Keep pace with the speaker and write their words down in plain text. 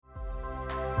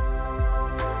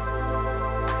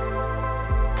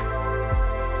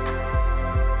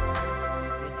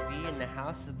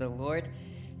the Lord.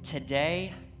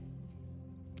 Today,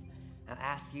 I'll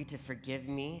ask you to forgive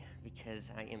me because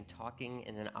I am talking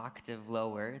in an octave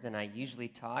lower than I usually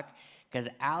talk because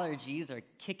allergies are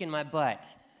kicking my butt.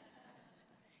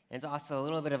 And it's also a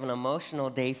little bit of an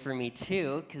emotional day for me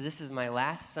too because this is my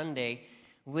last Sunday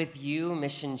with you,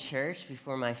 Mission Church,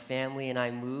 before my family and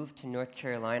I moved to North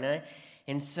Carolina.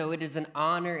 And so it is an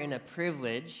honor and a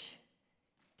privilege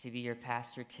to be your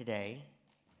pastor today,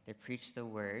 to preach the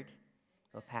word.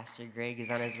 Well, Pastor Greg is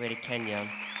on his way to Kenya.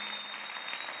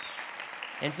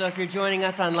 And so if you're joining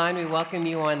us online, we welcome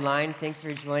you online. Thanks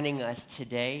for joining us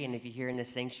today. And if you're here in the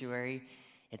sanctuary,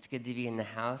 it's good to be in the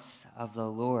house of the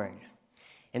Lord.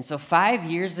 And so 5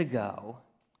 years ago,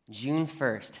 June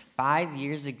 1st, 5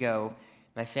 years ago,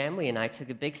 my family and I took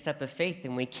a big step of faith,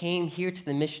 and we came here to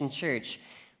the Mission Church.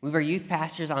 We were youth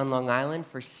pastors on Long Island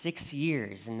for 6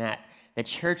 years, and the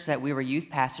church that we were youth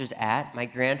pastors at, my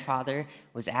grandfather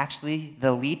was actually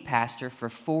the lead pastor for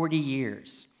 40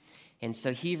 years. And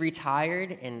so he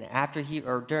retired, and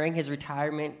during his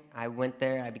retirement, I went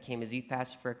there. I became his youth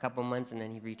pastor for a couple months, and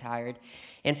then he retired.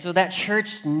 And so that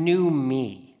church knew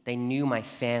me. They knew my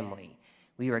family.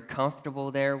 We were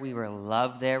comfortable there. We were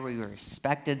loved there. We were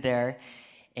respected there.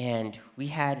 And we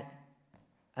had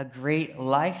a great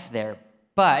life there.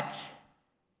 But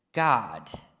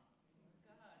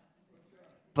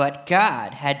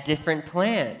God had different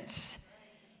plans.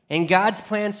 And God's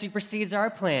plan supersedes our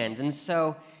plans. And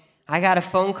so I got a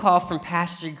phone call from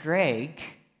Pastor Greg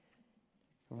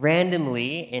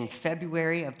randomly in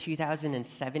February of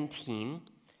 2017.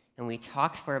 And we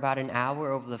talked for about an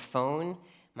hour over the phone.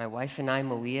 My wife and I,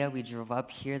 Malia, we drove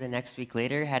up here the next week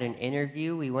later, had an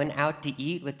interview. We went out to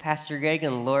eat with Pastor Greg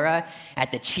and Laura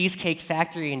at the Cheesecake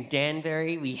Factory in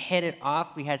Danbury. We hit it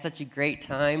off. We had such a great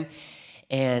time.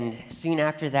 And soon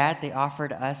after that, they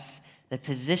offered us the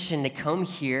position to come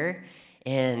here,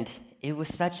 and it was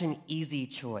such an easy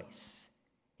choice.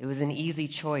 It was an easy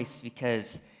choice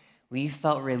because we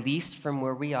felt released from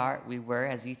where we were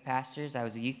as youth pastors. I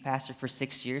was a youth pastor for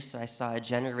 6 years, so I saw a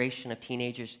generation of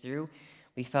teenagers through.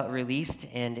 We felt released,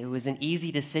 and it was an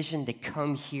easy decision to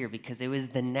come here because it was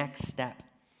the next step.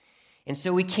 And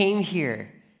so we came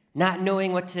here not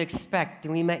knowing what to expect,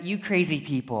 and we met you crazy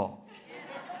people.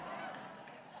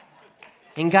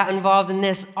 And got involved in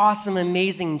this awesome,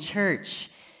 amazing church.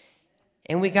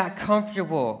 And we got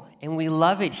comfortable, and we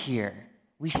love it here.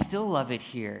 We still love it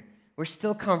here. We're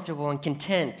still comfortable and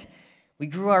content. We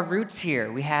grew our roots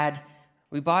here.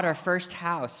 We bought our first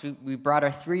house. We brought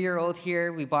our 3-year-old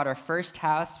here. We bought our first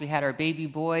house. We had our baby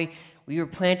boy. We were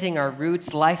planting our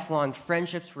roots. Lifelong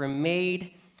friendships were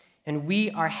made, and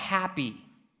we are happy.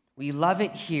 We love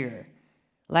it here.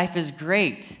 Life is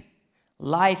great.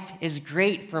 Life is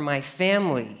great for my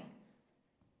family.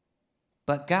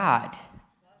 But God.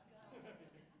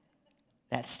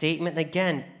 That statement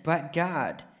again, but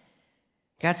God.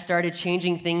 God started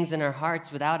changing things in our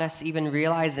hearts without us even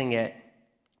realizing it.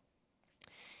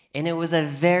 And it was a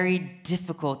very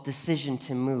difficult decision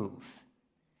to move.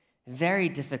 Very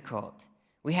difficult.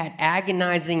 We had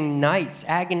agonizing nights,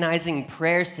 agonizing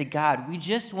prayers to God. We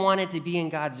just wanted to be in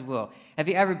God's will. Have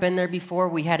you ever been there before?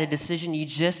 We had a decision, you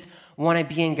just want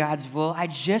to be in God's will. I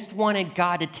just wanted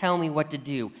God to tell me what to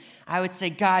do. I would say,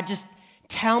 God, just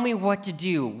tell me what to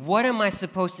do. What am I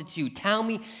supposed to do? Tell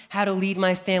me how to lead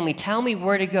my family. Tell me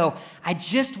where to go. I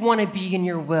just want to be in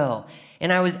your will.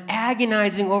 And I was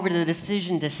agonizing over the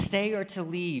decision to stay or to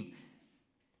leave.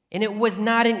 And it was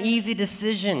not an easy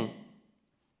decision.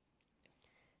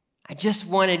 I just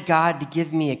wanted God to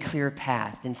give me a clear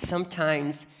path, and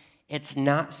sometimes it's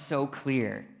not so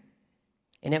clear.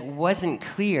 And it wasn't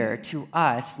clear to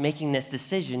us making this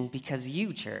decision because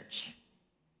you, church.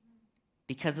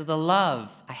 Because of the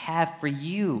love I have for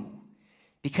you.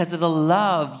 Because of the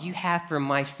love you have for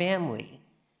my family.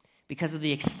 Because of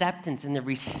the acceptance and the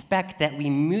respect that we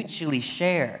mutually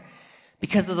share.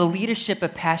 Because of the leadership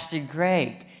of Pastor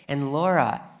Greg and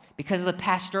Laura. Because of the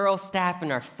pastoral staff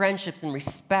and our friendships and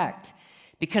respect.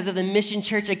 Because of the Mission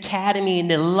Church Academy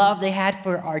and the love they had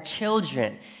for our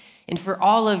children. And for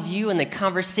all of you and the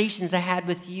conversations I had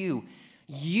with you.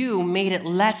 You made it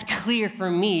less clear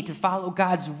for me to follow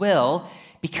God's will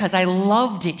because I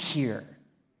loved it here.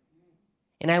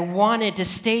 And I wanted to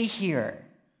stay here.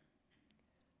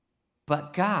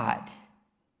 But God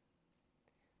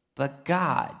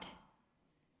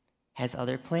has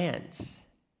other plans.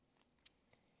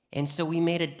 And so we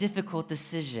made a difficult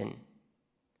decision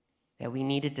that we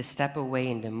needed to step away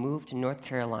and to move to North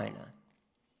Carolina.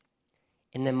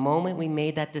 In the moment we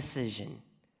made that decision,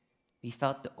 we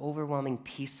felt the overwhelming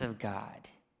peace of God.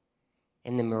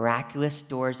 And the miraculous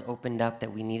doors opened up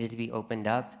that we needed to be opened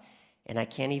up. And I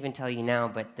can't even tell you now,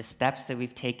 but the steps that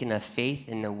we've taken of faith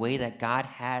and the way that God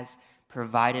has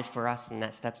provided for us in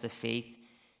that steps of faith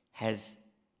has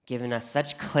given us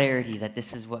such clarity that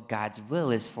this is what God's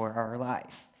will is for our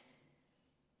life.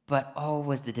 But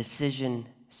was the decision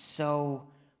so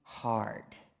hard?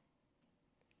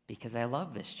 Because I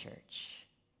love this church.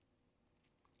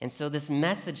 And so this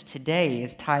message today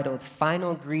is titled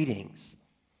Final Greetings.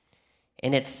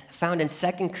 And it's found in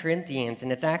 2 Corinthians,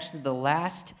 and it's actually the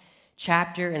last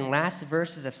chapter and last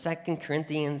verses of 2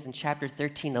 Corinthians in chapter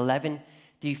 13, 11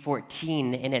 through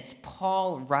 14. And it's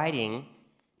Paul writing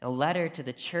a letter to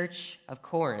the church of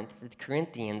Corinth, the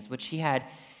Corinthians, which he had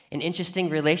an interesting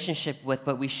relationship with,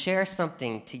 but we share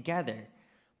something together.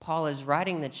 Paul is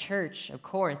writing the church of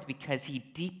Corinth because he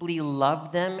deeply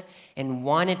loved them and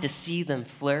wanted to see them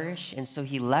flourish, and so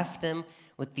he left them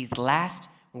with these last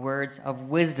words of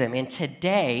wisdom. And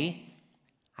today,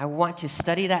 I want to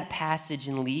study that passage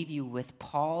and leave you with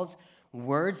Paul's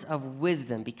words of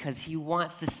wisdom because he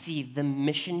wants to see the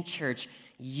mission church,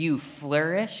 you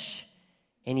flourish,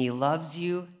 and he loves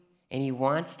you, and he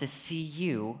wants to see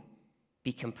you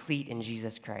be complete in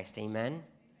Jesus Christ. Amen?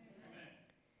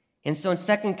 And so in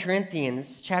 2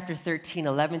 Corinthians chapter 13,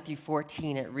 11 through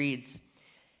 14, it reads,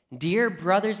 "Dear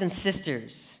brothers and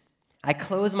sisters, I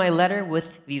close my letter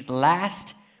with these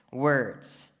last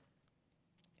words.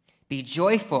 Be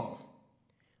joyful,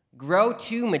 grow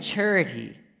to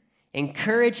maturity,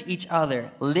 encourage each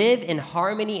other, live in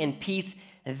harmony and peace,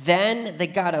 then the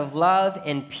God of love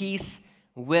and peace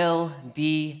will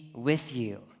be with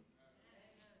you."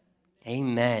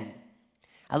 Amen.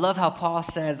 I love how Paul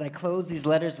says, I close these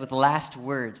letters with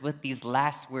these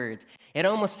last words. It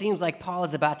almost seems like Paul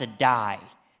is about to die.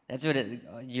 That's what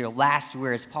your last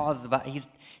words. Paul is about, he's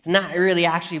not really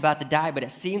actually about to die, but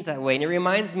it seems that way. And it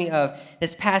reminds me of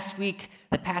this past week,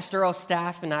 the pastoral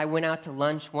staff and I went out to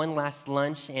lunch, one last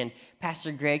lunch, and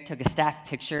Pastor Greg took a staff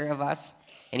picture of us,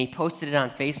 and he posted it on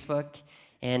Facebook,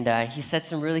 and he said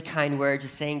some really kind words,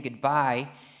 just saying goodbye,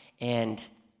 and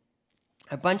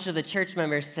a bunch of the church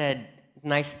members said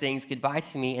nice things, goodbye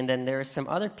to me, and then there were some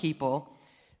other people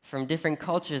from different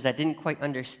cultures that didn't quite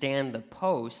understand the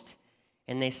post,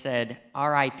 and they said,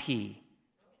 R.I.P.,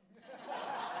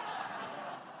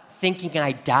 thinking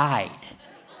I died.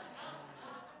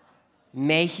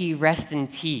 May he rest in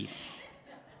peace.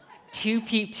 Two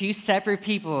separate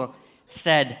people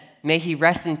said, may he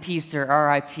rest in peace or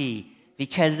R.I.P.,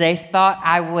 because they thought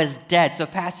I was dead. So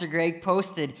Pastor Greg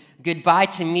posted goodbye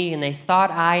to me, and they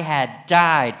thought I had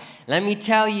died. Let me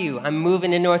tell you, I'm moving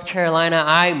to North Carolina.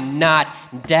 I'm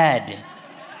not dead.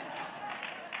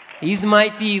 These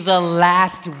might be the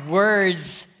last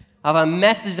words of a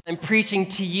message I'm preaching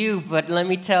to you, but let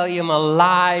me tell you, I'm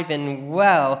alive and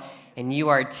well, and you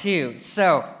are too.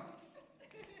 So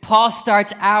Paul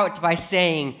starts out by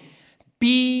saying,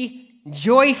 be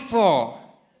joyful.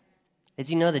 Did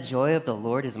you know the joy of the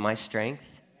Lord is my strength?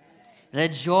 The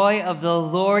joy of the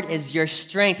Lord is your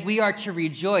strength. We are to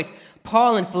rejoice.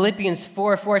 Paul in Philippians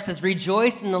 4:4 says,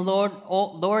 rejoice in the Lord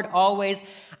always.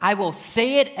 I will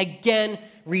say it again,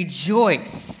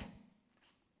 rejoice.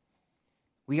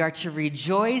 We are to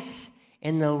rejoice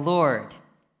in the Lord.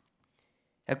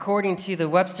 According to the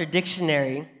Webster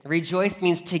Dictionary, rejoice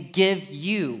means to give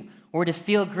you or to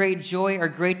feel great joy or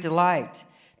great delight.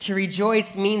 To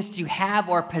rejoice means to have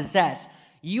or possess.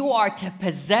 You are to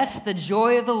possess the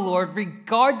joy of the Lord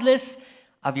regardless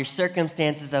of your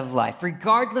circumstances of life,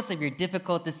 regardless of your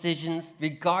difficult decisions,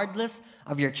 regardless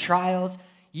of your trials.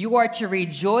 You are to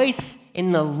rejoice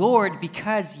in the Lord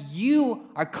because you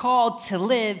are called to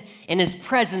live in His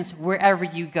presence wherever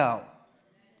you go.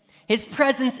 His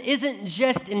presence isn't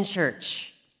just in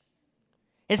church.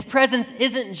 His presence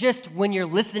isn't just when you're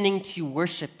listening to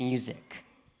worship music.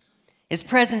 His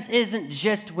presence isn't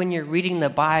just when you're reading the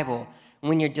Bible,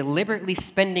 when you're deliberately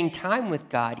spending time with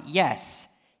God. Yes,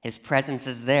 His presence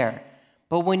is there.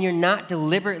 But when you're not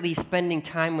deliberately spending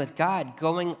time with God,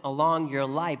 going along your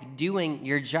life, doing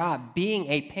your job, being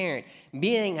a parent,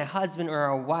 being a husband or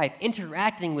a wife,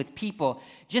 interacting with people,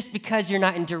 just because you're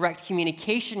not in direct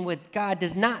communication with God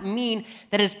does not mean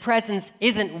that His presence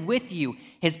isn't with you.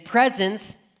 His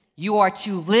presence you are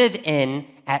to live in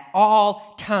at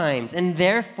all times. And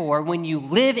therefore, when you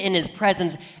live in His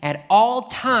presence at all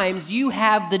times, you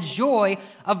have the joy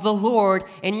of the Lord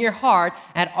in your heart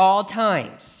at all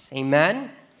times. Amen?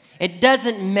 It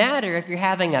doesn't matter if you're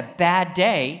having a bad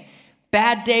day.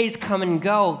 Bad days come and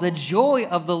go. The joy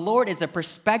of the Lord is a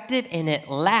perspective, and it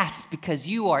lasts because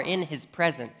you are in His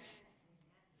presence.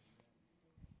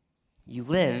 You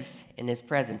live in His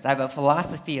presence. I have a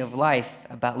philosophy of life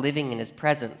about living in His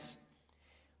presence.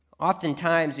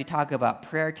 Oftentimes, we talk about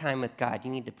prayer time with God. You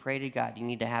need to pray to God. You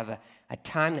need to have a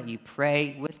time that you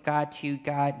pray with God, to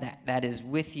God, that is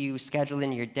with you, scheduled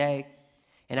in your day.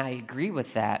 And I agree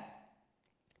with that.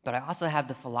 But I also have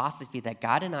the philosophy that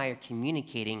God and I are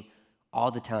communicating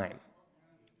all the time,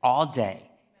 all day,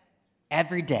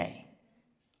 every day.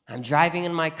 I'm driving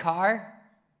in my car.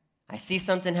 I see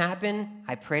something happen,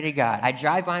 I pray to God. I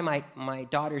drive by my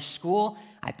daughter's school,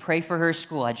 I pray for her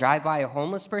school. I drive by a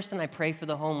homeless person, I pray for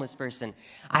the homeless person.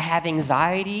 I have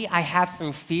anxiety, I have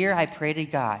some fear, I pray to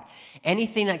God.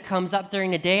 Anything that comes up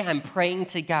during the day, I'm praying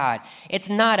to God. It's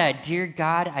not a, dear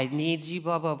God, I need you,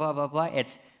 blah, blah, blah, blah, blah.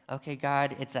 It's, okay,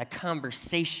 God, it's a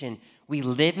conversation. We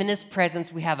live in his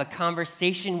presence. We have a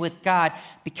conversation with God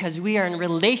because we are in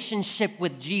relationship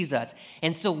with Jesus.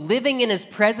 And so living in his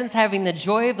presence, having the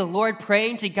joy of the Lord,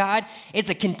 praying to God is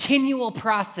a continual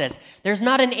process. There's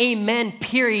not an amen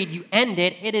period. You end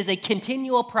it. It is a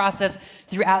continual process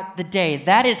throughout the day.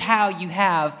 That is how you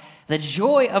have the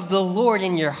joy of the Lord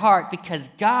in your heart, because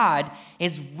God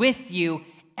is with you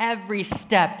every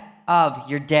step of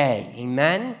your day.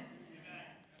 Amen?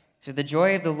 So the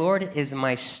joy of the Lord is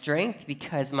my strength,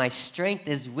 because my strength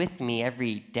is with me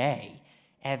every day,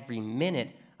 every minute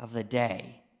of the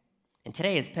day. And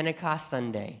today is Pentecost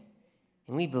Sunday,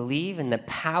 and we believe in the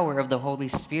power of the Holy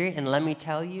Spirit. And let me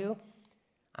tell you,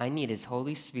 I need his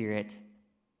Holy Spirit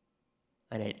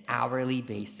on an hourly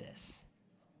basis.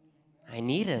 I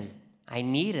need him. I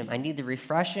need him. I need the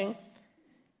refreshing.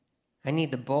 I need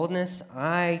the boldness.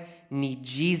 I need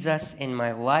Jesus in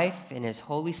my life and his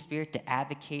Holy Spirit to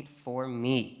advocate for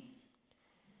me.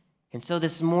 And so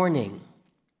this morning,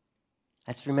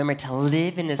 let's remember to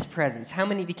live in his presence. How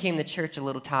many became the church a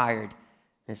little tired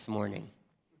this morning?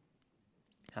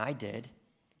 I did.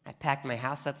 I packed my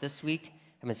house up this week.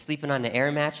 I've been sleeping on the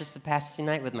air mattress the past 2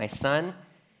 nights with my son.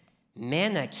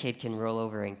 Man, that kid can roll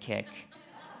over and kick.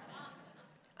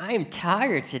 I am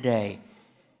tired today.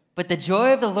 But the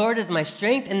joy of the Lord is my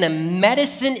strength, and the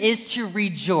medicine is to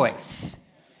rejoice.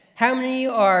 How many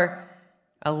of you are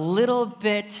a little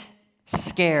bit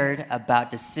scared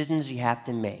about decisions you have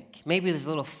to make? Maybe there's a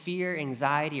little fear,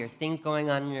 anxiety, or things going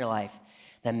on in your life.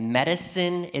 The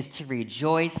medicine is to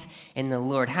rejoice in the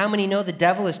Lord. How many know the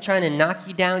devil is trying to knock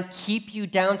you down, keep you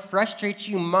down, frustrate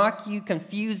you, mock you,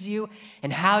 confuse you?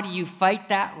 And how do you fight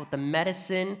that? Well, the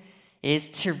medicine is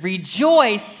to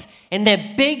rejoice in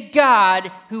the big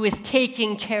God who is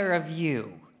taking care of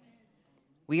you.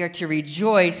 We are to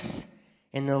rejoice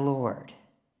in the Lord.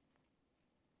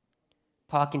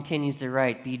 Paul continues to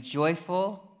write, be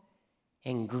joyful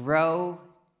and grow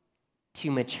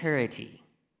to maturity.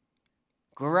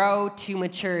 Grow to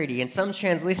maturity. In some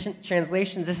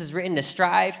translations, this is written to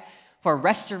strive for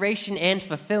restoration and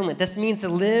fulfillment. This means to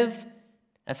live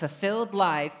a fulfilled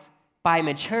life by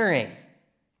maturing,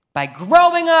 by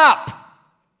growing up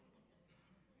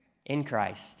in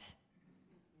Christ.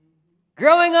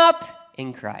 Growing up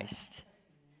in Christ.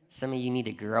 Some of you need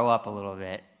to grow up a little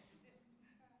bit.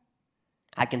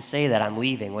 I can say that I'm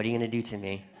leaving. What are you going to do to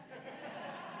me?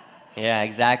 Yeah,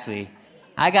 exactly.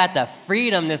 I got the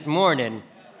freedom this morning.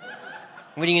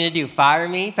 What are you going to do, fire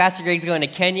me? Pastor Greg's going to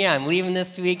Kenya. I'm leaving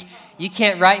this week. You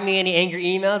can't write me any angry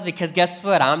emails because guess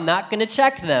what? I'm not going to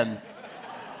check them.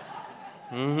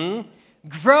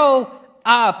 Grow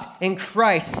up in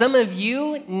Christ. Some of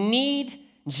you need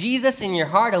Jesus in your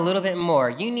heart a little bit more.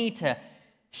 You need to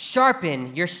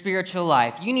sharpen your spiritual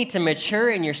life. You need to mature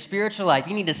in your spiritual life.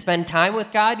 You need to spend time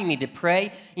with God. You need to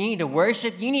pray. You need to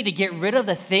worship. You need to get rid of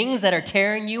the things that are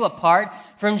tearing you apart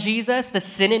from Jesus. The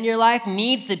sin in your life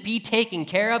needs to be taken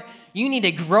care of. You need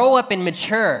to grow up and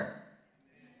mature.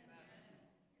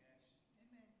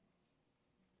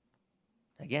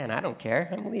 Again, I don't care.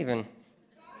 I'm leaving.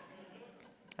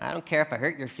 I don't care if I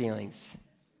hurt your feelings.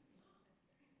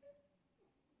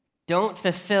 Don't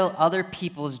fulfill other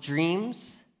people's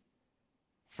dreams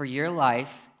for your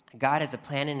life. God has a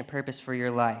plan and a purpose for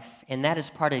your life, and that is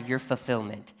part of your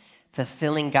fulfillment.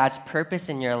 Fulfilling God's purpose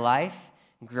in your life,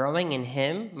 growing in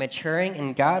him, maturing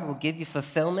in God will give you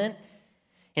fulfillment.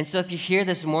 And so if you're here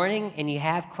this morning and you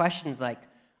have questions like,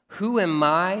 who am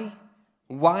I?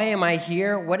 Why am I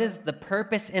here? What is the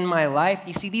purpose in my life?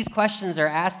 You see, these questions are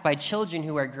asked by children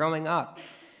who are growing up.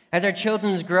 As our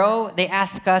children grow, they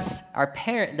ask us,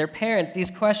 their parents,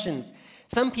 these questions.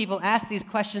 Some people ask these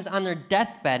questions on their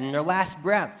deathbed, in their last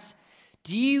breaths.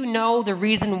 Do you know the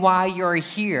reason why you're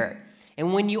here?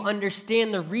 And when you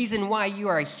understand the reason why you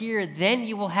are here, then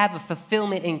you will have a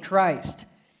fulfillment in Christ.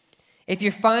 If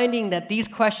you're finding that these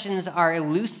questions are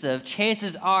elusive,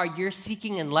 chances are you're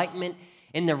seeking enlightenment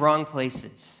in the wrong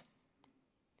places.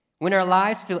 When our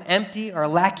lives feel empty or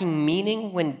lacking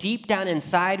meaning, when deep down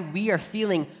inside we are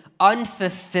feeling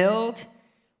unfulfilled,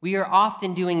 we are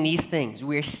often doing these things.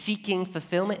 We are seeking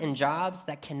fulfillment in jobs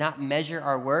that cannot measure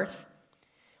our worth.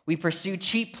 We pursue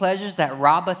cheap pleasures that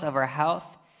rob us of our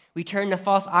health. We turn to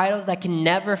false idols that can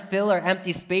never fill our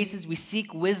empty spaces. We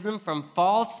seek wisdom from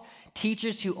false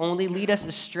teachers who only lead us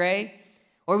astray.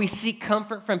 Or we seek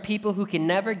comfort from people who can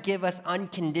never give us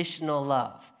unconditional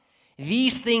love.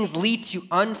 These things lead to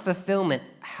unfulfillment.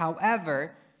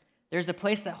 However, there's a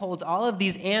place that holds all of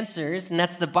these answers, and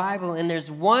that's the Bible, and there's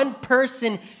one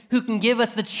person who can give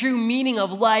us the true meaning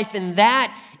of life, and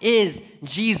that is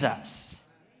Jesus.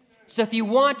 So if you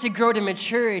want to grow to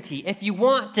maturity, if you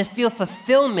want to feel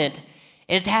fulfillment,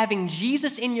 it's having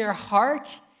Jesus in your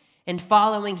heart and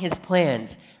following his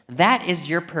plans. That is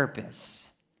your purpose,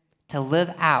 to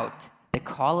live out the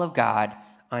call of God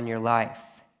on your life.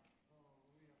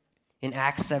 In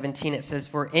Acts 17, it says,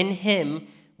 "For in him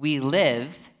we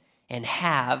live and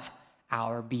have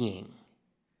our being."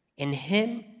 In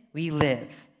him we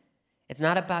live. It's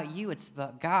not about you, it's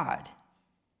about God.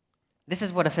 This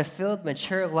is what a fulfilled,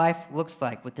 mature life looks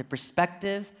like, with the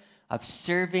perspective of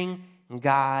serving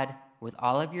God with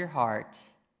all of your heart,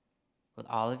 with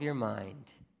all of your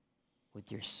mind,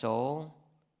 with your soul,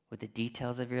 with the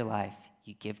details of your life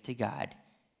you give to God.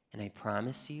 And I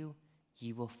promise you,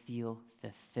 you will feel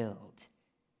fulfilled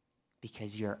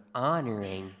because you're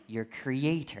honoring your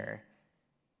Creator,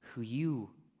 who you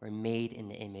were made in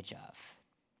the image of.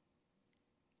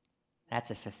 That's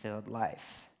a fulfilled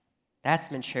life. That's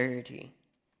maturity.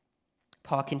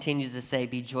 Paul continues to say,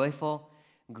 "Be joyful,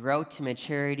 grow to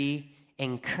maturity,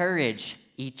 encourage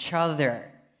each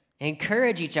other."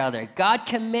 Encourage each other. God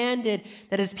commanded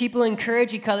that his people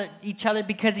encourage each other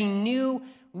because he knew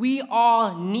we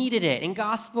all needed it. In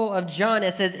Gospel of John,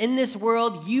 it says, "In this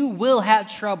world you will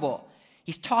have trouble."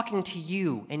 He's talking to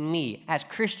you and me as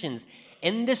Christians.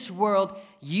 In this world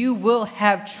you will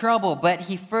have trouble. But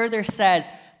he further says,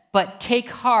 "But take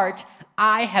heart,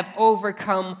 I have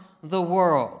overcome the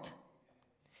world."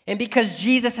 And because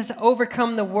Jesus has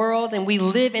overcome the world and we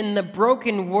live in the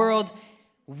broken world,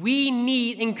 we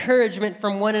need encouragement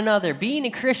from one another. Being a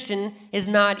Christian is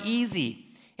not easy.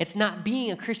 It's not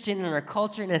being a Christian in our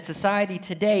culture and in society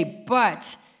today,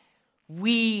 but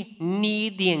we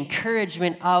need the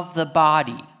encouragement of the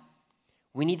body.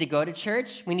 We need to go to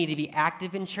church. We need to be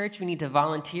active in church. We need to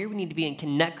volunteer. We need to be in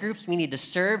connect groups. We need to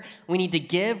serve. We need to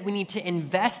give. We need to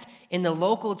invest in the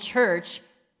local church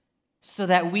so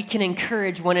that we can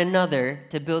encourage one another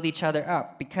to build each other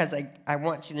up. Because I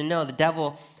want you to know, the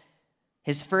devil,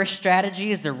 his first strategy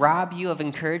is to rob you of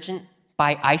encouragement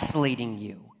by isolating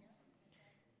you,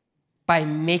 by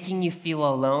making you feel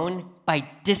alone, by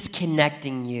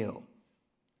disconnecting you.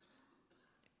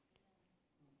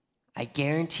 I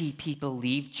guarantee people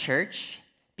leave church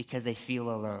because they feel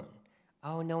alone.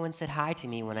 Oh, no one said hi to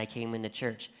me when I came into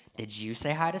church. Did you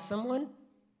say hi to someone?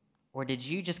 Or did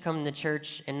you just come to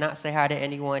church and not say hi to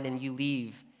anyone and you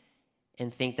leave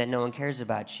and think that no one cares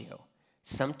about you?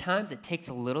 Sometimes it takes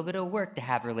a little bit of work to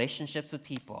have relationships with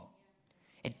people.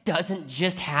 It doesn't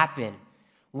just happen.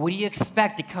 What do you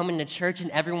expect, to come into church and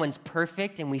everyone's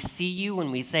perfect and we see you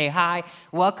and we say hi,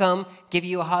 welcome, give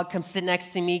you a hug, come sit next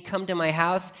to me, come to my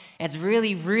house? It's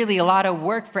really, really a lot of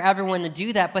work for everyone to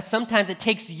do that, but sometimes it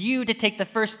takes you to take the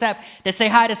first step to say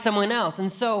hi to someone else.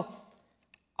 And so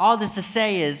all this to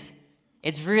say is,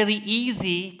 it's really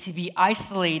easy to be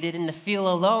isolated and to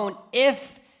feel alone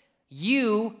if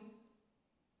you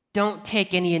don't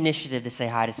take any initiative to say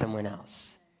hi to someone else.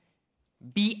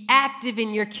 Be active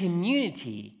in your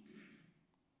community.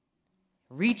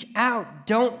 Reach out.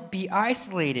 Don't be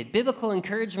isolated. Biblical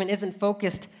encouragement isn't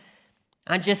focused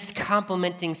on just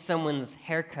complimenting someone's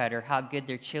haircut or how good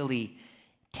their chili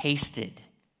tasted.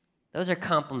 Those are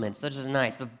compliments. Those are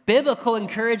nice. But biblical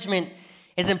encouragement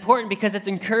is important because it's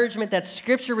encouragement that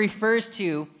Scripture refers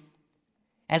to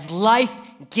as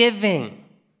life-giving.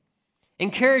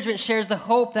 Encouragement shares the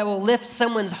hope that will lift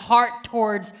someone's heart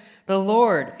towards the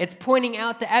Lord. It's pointing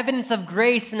out the evidence of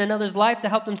grace in another's life to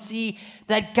help them see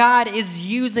that God is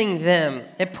using them.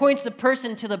 It points the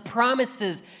person to the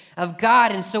promises of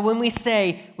God. And so when we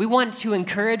say we want to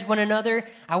encourage one another,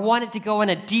 I want it to go on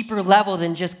a deeper level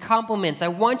than just compliments. I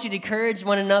want you to encourage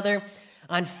one another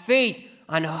on faith,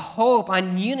 on hope,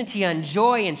 on unity, on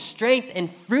joy and strength and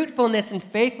fruitfulness and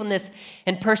faithfulness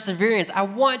and perseverance. I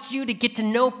want you to get to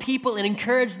know people and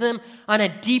encourage them on a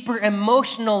deeper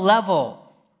emotional level,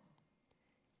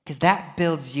 because that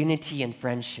builds unity and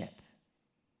friendship.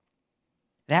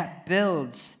 That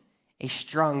builds a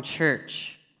strong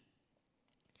church.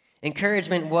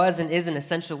 Encouragement was and is an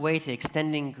essential way to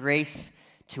extending grace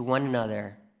to one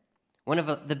another. One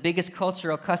of the biggest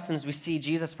cultural customs we see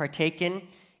Jesus partake in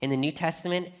the New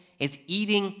Testament is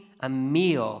eating a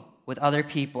meal with other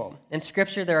people. In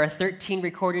Scripture, there are 13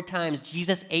 recorded times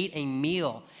Jesus ate a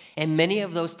meal, and many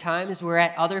of those times were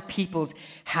at other people's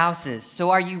houses. So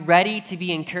are you ready to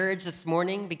be encouraged this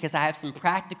morning? Because I have some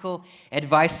practical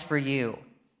advice for you.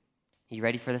 You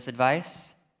ready for this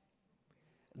advice?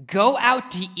 Go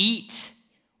out to eat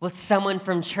with someone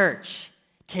from church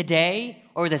today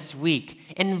or this week.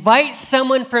 Invite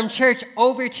someone from church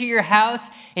over to your house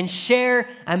and share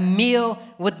a meal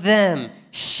with them.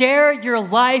 Share your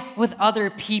life with other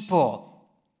people.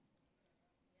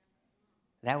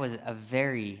 That was a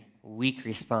very weak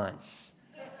response.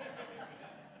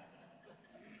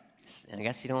 I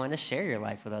guess you don't want to share your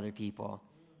life with other people.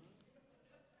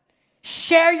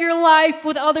 Share your life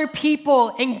with other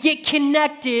people and get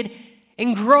connected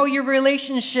and grow your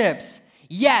relationships.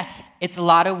 Yes, it's a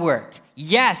lot of work.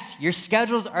 Yes, your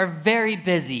schedules are very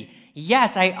busy.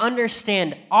 Yes, I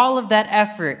understand all of that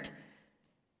effort.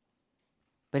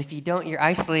 But if you don't, you're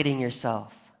isolating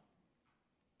yourself.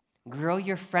 Grow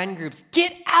your friend groups.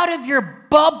 Get out of your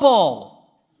bubble.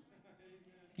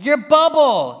 Your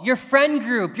bubble, your friend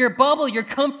group, your bubble, your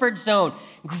comfort zone.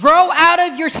 Grow out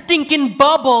of your stinking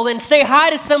bubble and say hi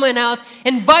to someone else.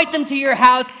 Invite them to your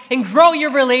house and grow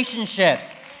your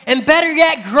relationships. And better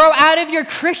yet, grow out of your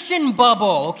Christian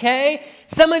bubble, okay?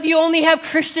 Some of you only have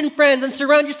Christian friends and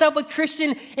surround yourself with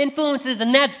Christian influences,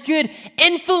 and that's good.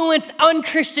 Influence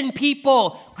unchristian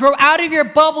people. Grow out of your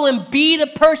bubble and be the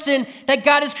person that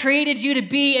God has created you to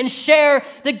be and share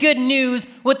the good news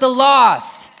with the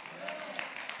lost.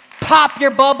 Pop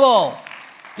your bubble,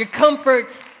 your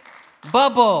comfort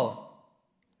bubble.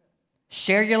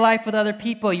 Share your life with other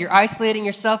people. You're isolating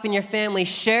yourself and your family.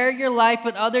 Share your life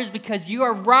with others because you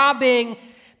are robbing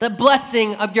the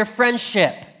blessing of your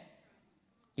friendship.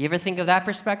 You ever think of that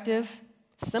perspective?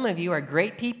 Some of you are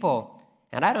great people,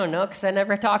 and I don't know because I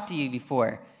never talked to you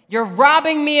before. You're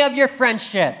robbing me of your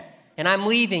friendship, and I'm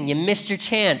leaving. You missed your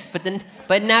chance,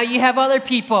 but now you have other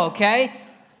people, okay?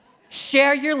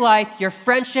 Share your life, your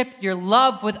friendship, your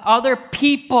love with other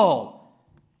people.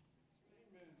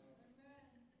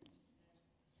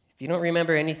 If you don't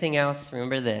remember anything else,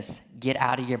 remember this. Get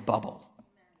out of your bubble.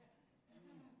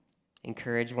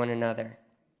 Encourage one another.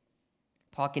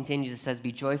 Paul continues, it says,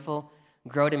 be joyful,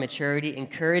 grow to maturity,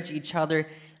 encourage each other,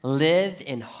 live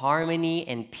in harmony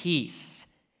and peace.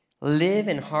 Live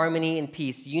in harmony and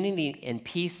peace. Unity and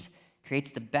peace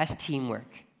creates the best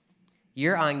teamwork.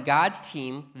 You're on God's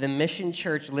team, the Mission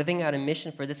Church, living out a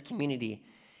mission for this community.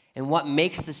 And what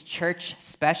makes this church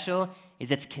special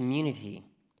is its community,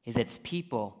 is its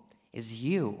people, is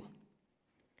you.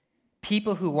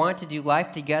 People who want to do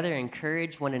life together,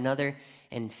 encourage one another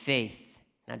in faith.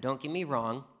 Now, don't get me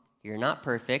wrong. You're not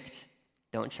perfect.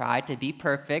 Don't try to be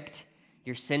perfect.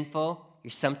 You're sinful.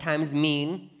 You're sometimes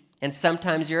mean. And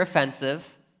sometimes you're offensive.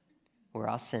 We're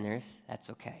all sinners. That's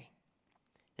okay.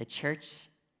 The church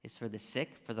is for the sick,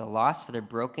 for the lost, for the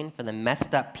broken, for the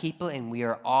messed up people, and we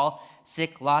are all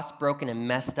sick, lost, broken, and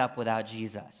messed up without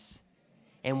Jesus.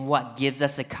 And what gives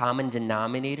us a common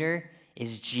denominator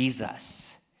is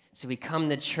Jesus. So we come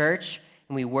to church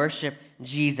and we worship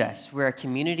Jesus. We're a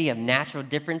community of natural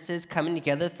differences coming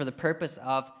together for the purpose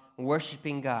of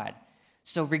worshiping God.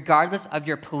 So regardless of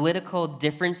your political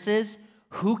differences,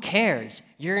 who cares?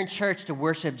 You're in church to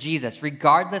worship Jesus.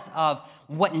 Regardless of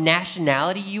what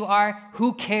nationality you are,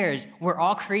 who cares? We're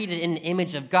all created in the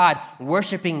image of God,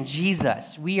 worshiping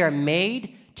Jesus. We are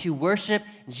made to worship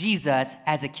Jesus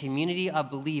as a community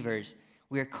of believers.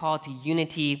 We are called to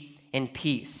unity and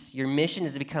peace. Your mission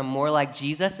is to become more like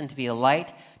Jesus and to be a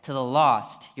light to the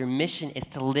lost. Your mission is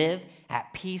to live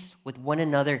at peace with one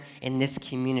another in this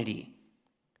community.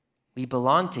 We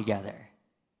belong together.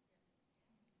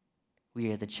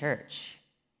 We are the church.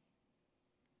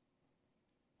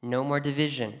 No more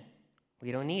division.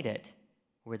 We don't need it.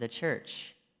 We're the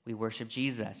church. We worship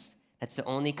Jesus. That's the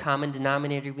only common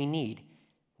denominator we need.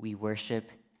 We worship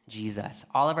Jesus.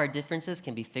 All of our differences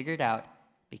can be figured out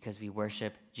because we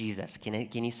worship Jesus. Can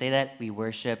you say that? We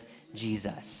worship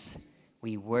Jesus.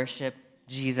 We worship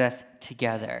Jesus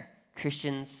together.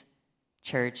 Christians,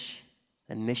 church,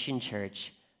 the Mission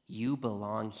Church, you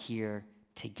belong here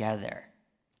together.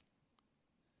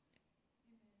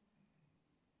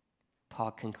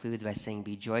 Paul concludes by saying,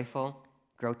 be joyful,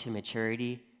 grow to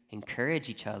maturity, encourage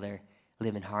each other,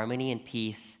 live in harmony and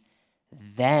peace.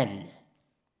 Then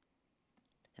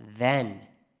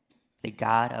the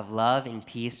God of love and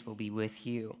peace will be with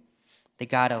you. The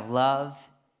God of love,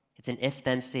 it's an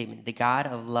if-then statement. The God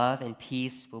of love and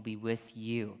peace will be with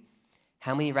you.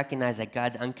 How many recognize that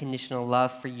God's unconditional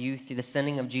love for you through the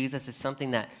sending of Jesus is something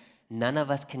that none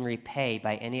of us can repay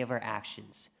by any of our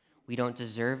actions? We don't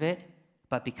deserve it,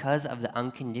 but because of the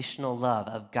unconditional love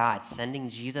of God sending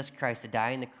Jesus Christ to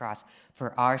die on the cross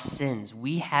for our sins,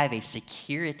 we have a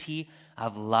security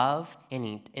of love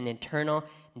and an eternal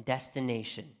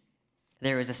destination.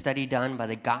 There was a study done by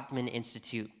the Gottman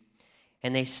Institute,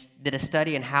 and they did a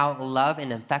study on how love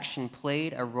and affection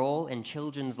played a role in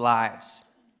children's lives.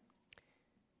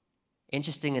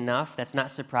 Interesting enough, that's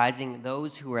not surprising.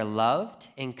 Those who were loved,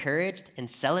 encouraged, and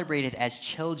celebrated as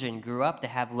children grew up to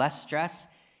have less stress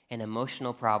and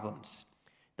emotional problems.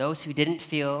 Those who didn't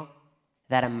feel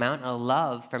that amount of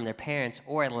love from their parents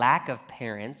or lack of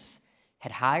parents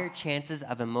had higher chances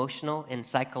of emotional and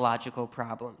psychological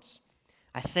problems.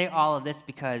 I say all of this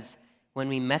because when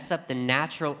we mess up the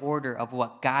natural order of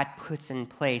what God puts in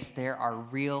place, there are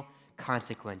real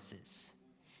consequences.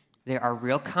 There are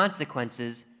real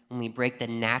consequences when we break the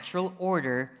natural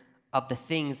order of the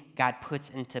things God puts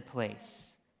into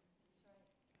place.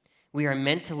 We are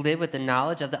meant to live with the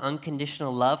knowledge of the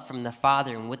unconditional love from the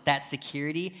Father, and with that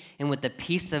security and with the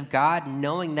peace of God,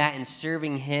 knowing that in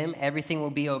serving Him, everything will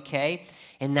be okay.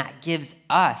 And that gives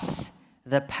us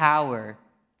the power,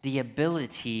 the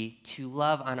ability to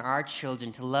love on our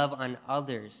children, to love on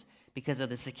others, because of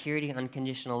the security and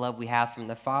unconditional love we have from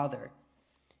the Father.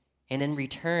 And in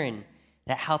return,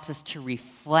 that helps us to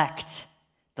reflect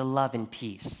the love and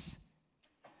peace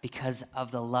because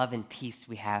of the love and peace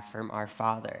we have from our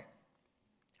Father.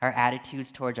 Our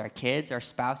attitudes towards our kids, our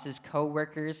spouses,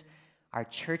 co-workers, our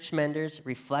church members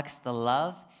reflects the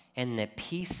love and the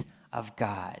peace of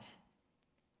God.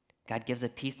 God gives a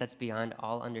peace that's beyond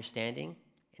all understanding,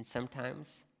 and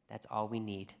sometimes that's all we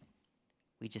need.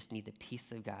 We just need the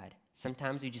peace of God.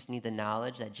 Sometimes we just need the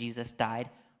knowledge that Jesus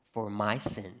died for my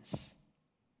sins.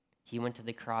 He went to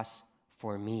the cross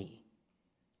for me.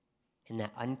 And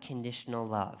that unconditional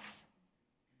love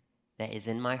that is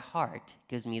in my heart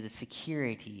gives me the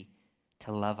security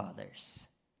to love others.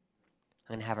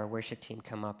 I'm going to have our worship team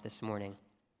come up this morning.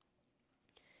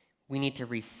 We need to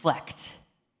reflect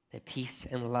the peace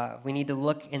and love. We need to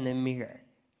look in the mirror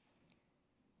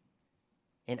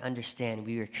and understand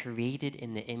we were created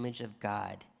in the image of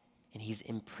God, and He's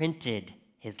imprinted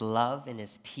His love and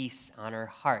His peace on our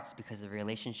hearts because of the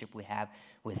relationship we have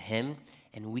with Him,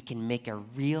 and we can make a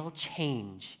real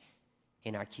change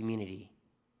in our community.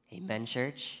 Amen,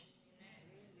 church?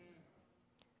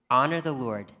 Honor the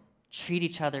Lord. Treat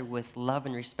each other with love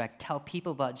and respect. Tell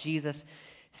people about Jesus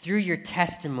through your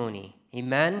testimony.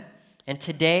 Amen? And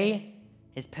today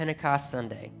is Pentecost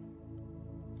Sunday.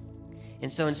 And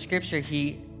so in Scripture,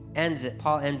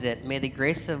 Paul ends it, may the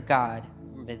grace of God,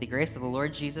 may the grace of the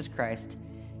Lord Jesus Christ,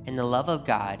 and the love of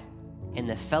God, and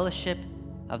the fellowship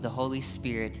of the Holy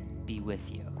Spirit be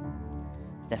with you.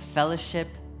 The fellowship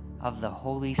of the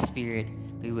Holy Spirit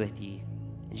be with you.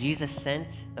 Jesus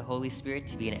sent the Holy Spirit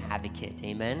to be an advocate.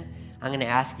 Amen? I'm going to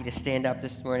ask you to stand up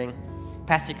this morning.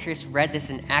 Pastor Chris read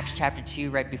this in Acts chapter 2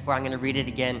 right before. I'm going to read it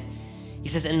again. He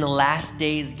says, in the last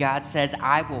days, God says,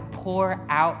 I will pour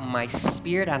out my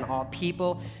Spirit on all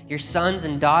people. Your sons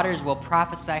and daughters will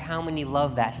prophesy. How many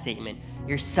love that statement?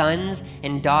 Your sons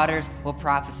and daughters will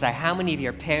prophesy. How many of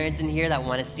your parents in here that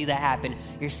want to see that happen?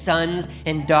 Your sons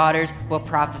and daughters will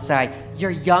prophesy. Your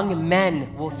young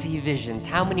men will see visions.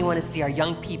 How many want to see our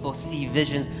young people see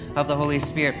visions of the Holy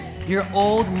Spirit? Your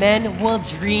old men will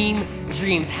dream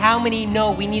dreams. How many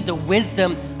know we need the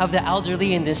wisdom of the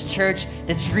elderly in this church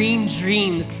to dream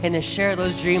dreams and to share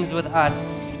those dreams with us?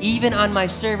 Even on my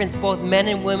servants, both men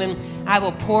and women, I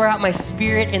will pour out my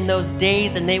Spirit in those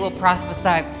days, and they will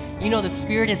prophesy. You know, the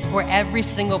Spirit is for every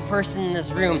single person in this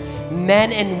room,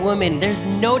 men and women. There's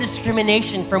no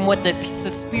discrimination from what the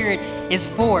Spirit is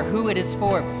for, who it is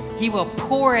for. He will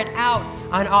pour it out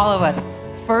on all of us.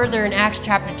 Further in Acts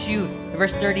chapter 2,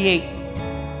 verse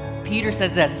 38, Peter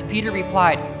says this. Peter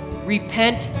replied,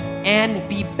 repent and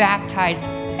be baptized,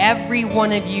 every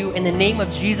one of you, in the name of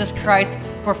Jesus Christ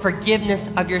for forgiveness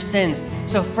of your sins.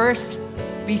 So first,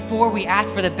 before we ask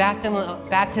for the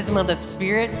baptism of the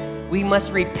Spirit, we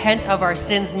must repent of our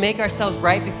sins, make ourselves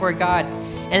right before God.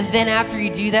 And then after you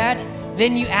do that,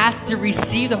 then you ask to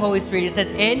receive the Holy Spirit. It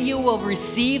says, and you will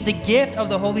receive the gift of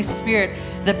the Holy Spirit.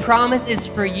 The promise is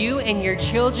for you and your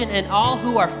children and all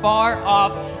who are far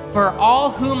off, for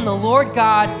all whom the Lord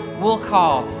God will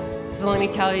call. So let me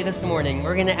tell you this morning,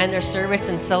 we're going to end our service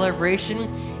in celebration,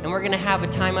 and we're going to have a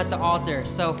time at the altar.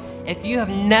 So if you have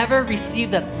never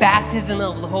received the baptism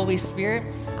of the Holy Spirit,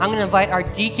 I'm going to invite our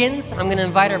deacons, I'm going to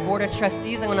invite our board of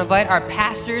trustees, I'm going to invite our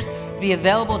pastors to be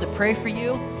available to pray for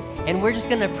you. And we're just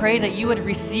going to pray that you would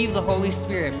receive the Holy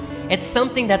Spirit. It's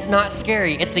something that's not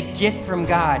scary. It's a gift from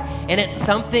God. And it's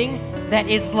something that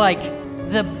is like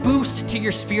the boost to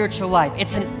your spiritual life.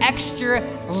 It's an extra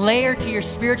layer to your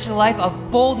spiritual life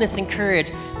of boldness and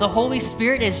courage. The Holy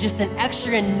Spirit is just an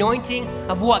extra anointing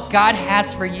of what God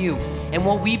has for you. And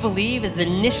what we believe is the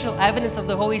initial evidence of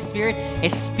the Holy Spirit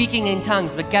is speaking in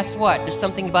tongues. But guess what? There's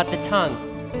something about the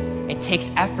tongue. It takes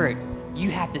effort.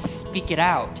 You have to speak it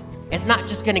out. It's not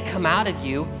just going to come out of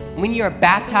you. When you are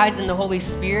baptized in the Holy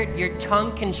Spirit, your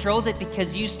tongue controls it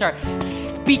because you start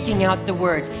speaking out the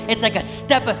words. It's like a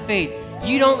step of faith.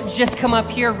 You don't just come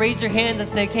up here, raise your hands and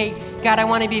say, okay, God, I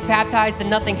want to be baptized, and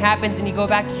nothing happens, and you go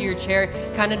back to your chair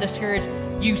kind of discouraged.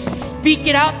 You speak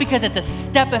it out because it's a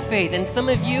step of faith. And some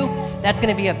of you, that's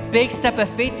going to be a big step of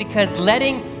faith because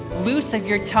letting loose of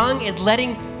your tongue is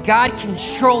letting God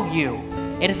control you.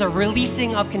 It is a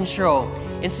releasing of control.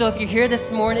 And so if you're here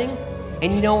this morning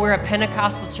and you know we're a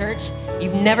Pentecostal church,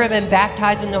 you've never been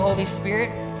baptized in the Holy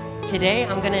Spirit, today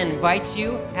I'm going to invite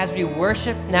you as we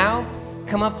worship now,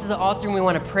 come up to the altar and we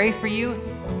want to pray for you.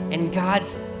 And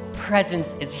God's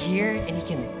presence is here and he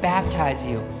can baptize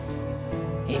you.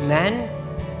 Amen.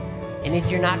 And if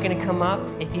you're not going to come up,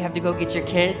 if you have to go get your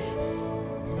kids,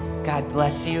 God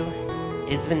bless you.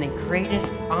 It has been the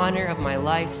greatest honor of my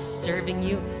life serving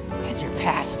you as your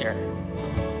pastor.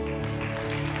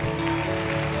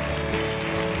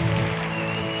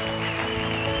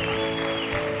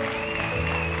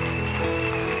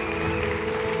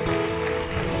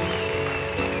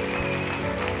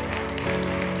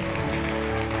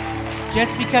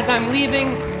 Just because I'm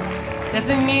leaving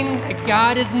doesn't mean that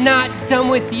God is not done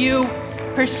with you.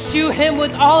 Pursue him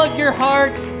with all of your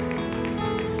heart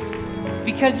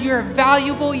because you're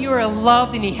valuable, you are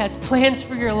loved, and he has plans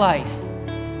for your life.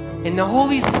 And the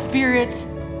Holy Spirit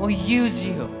will use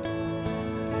you.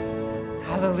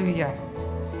 Hallelujah.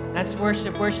 That's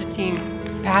worship. Worship team.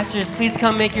 Pastors, please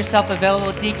come make yourself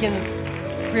available. Deacons,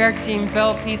 prayer team,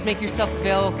 Bell, please make yourself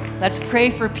available. Let's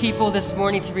pray for people this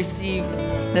morning to receive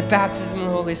the baptism of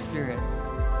the Holy Spirit.